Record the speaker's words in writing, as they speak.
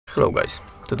Hello guys,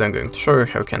 today I'm going to show you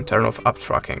how you can turn off app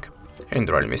tracking in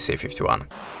the Realme C51.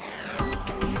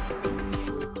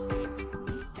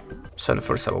 So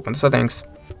first I open the settings,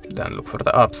 then look for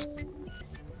the apps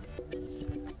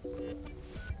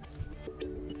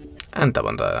and tap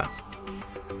on the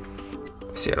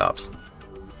CL apps.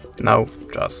 Now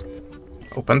just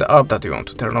open the app that you want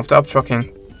to turn off the app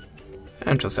tracking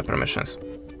and choose the permissions.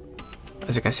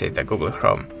 As you can see, the Google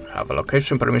Chrome have a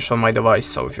location permission on my device,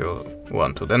 so if you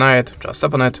want to deny it, just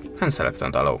tap on it and select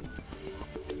on allow.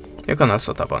 You can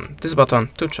also tap on this button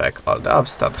to check all the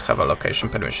apps that have a location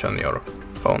permission on your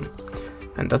phone.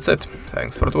 And that's it.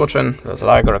 Thanks for watching, leave a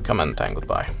like or a comment and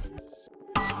goodbye.